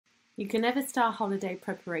You can never start holiday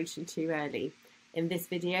preparation too early. In this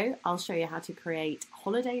video, I'll show you how to create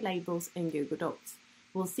holiday labels in Google Docs.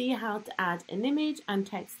 We'll see how to add an image and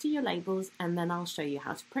text to your labels, and then I'll show you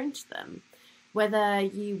how to print them. Whether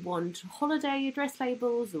you want holiday address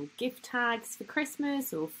labels or gift tags for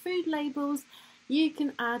Christmas or food labels, you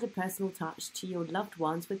can add a personal touch to your loved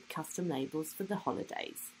ones with custom labels for the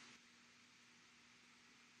holidays.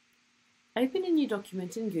 Open a new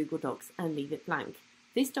document in Google Docs and leave it blank.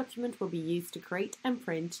 This document will be used to create and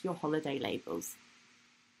print your holiday labels.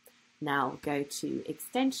 Now go to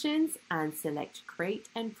Extensions and select Create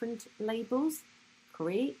and Print Labels,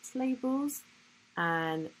 Create Labels,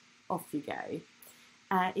 and off you go.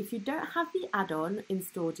 If you don't have the add-on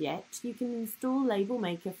installed yet, you can install Label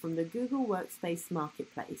Maker from the Google Workspace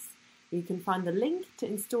Marketplace. You can find the link to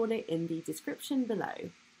install it in the description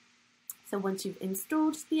below. So once you've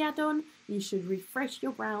installed the add-on, you should refresh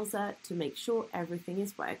your browser to make sure everything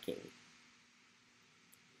is working.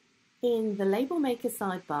 In the Label Maker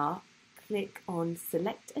sidebar, click on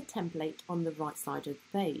Select a Template on the right side of the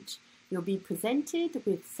page. You'll be presented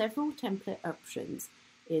with several template options.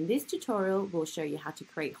 In this tutorial, we'll show you how to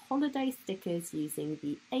create holiday stickers using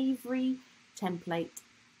the Avery template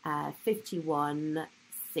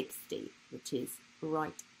 5160, which is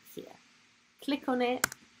right here. Click on it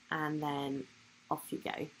and then off you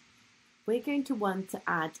go. We're going to want to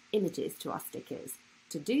add images to our stickers.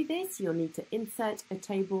 To do this, you'll need to insert a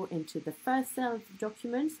table into the first cell of the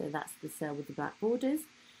document, so that's the cell with the black borders.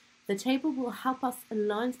 The table will help us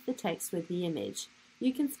align the text with the image.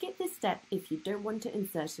 You can skip this step if you don't want to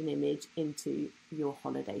insert an image into your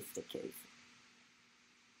holiday stickers.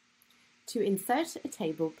 To insert a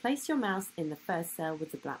table, place your mouse in the first cell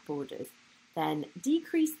with the black borders. Then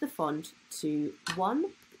decrease the font to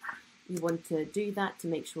 1. You want to do that to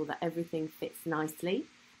make sure that everything fits nicely.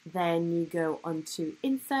 Then you go on to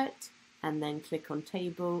Insert and then click on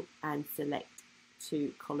Table and select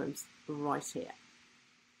 2 columns right here.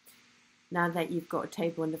 Now that you've got a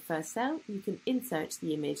table in the first cell, you can insert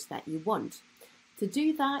the image that you want. To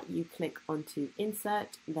do that, you click onto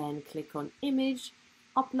Insert, then click on Image,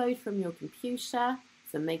 Upload from your computer.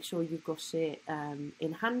 So make sure you've got it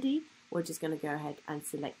in handy. We're just going to go ahead and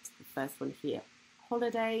select the first one here,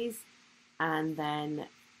 Holidays, and then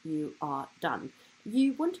you are done.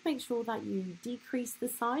 You want to make sure that you decrease the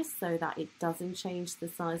size so that it doesn't change the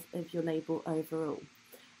size of your label overall.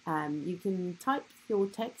 You can type your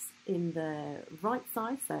text in the right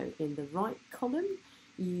side, so in the right column,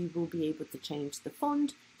 you will be able to change the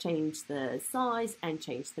font, change the size, and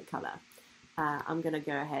change the colour. I'm going to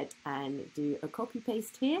go ahead and do a copy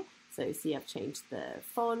paste here. So see, I've changed the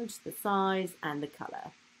font, the size, and the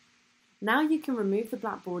colour. Now you can remove the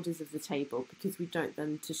black borders of the table because we don't want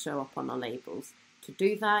them to show up on our labels. To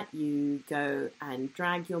do that, you go and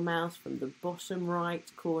drag your mouse from the bottom right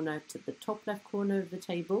corner to the top left corner of the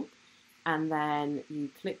table, and then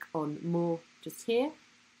you click on More just here,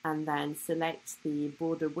 and then select the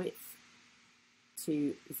border width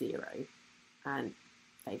to 0, and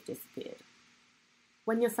they've disappeared.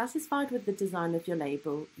 When you're satisfied with the design of your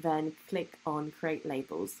label, then click on Create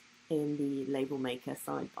Labels in the Label Maker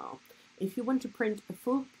sidebar. If you want to print a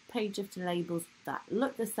full page of the labels that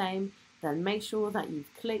look the same, then make sure that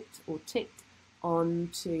you've clicked or ticked on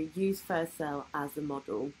to use first cell as a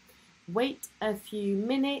model. Wait a few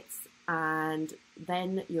minutes and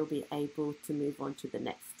then you'll be able to move on to the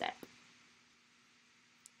next step.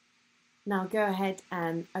 Now go ahead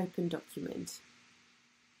and open document.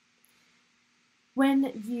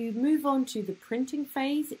 When you move on to the printing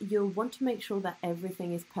phase, you'll want to make sure that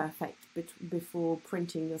everything is perfect before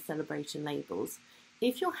printing your celebration labels.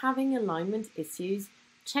 If you're having alignment issues,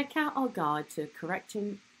 check out our guide to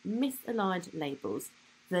correcting misaligned labels.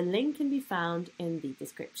 The link can be found in the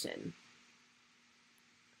description.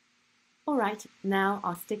 Alright, now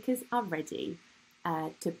our stickers are ready.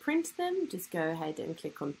 To print them, just go ahead and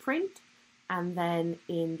click on Print, and then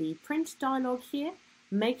in the Print dialog here,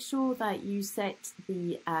 make sure that you set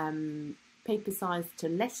the paper size to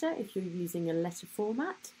letter if you're using a letter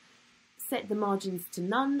format. Set the margins to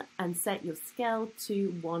none and set your scale to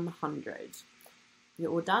 100.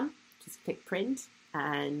 You're all done. Just click Print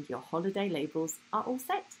and your holiday labels are all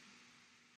set.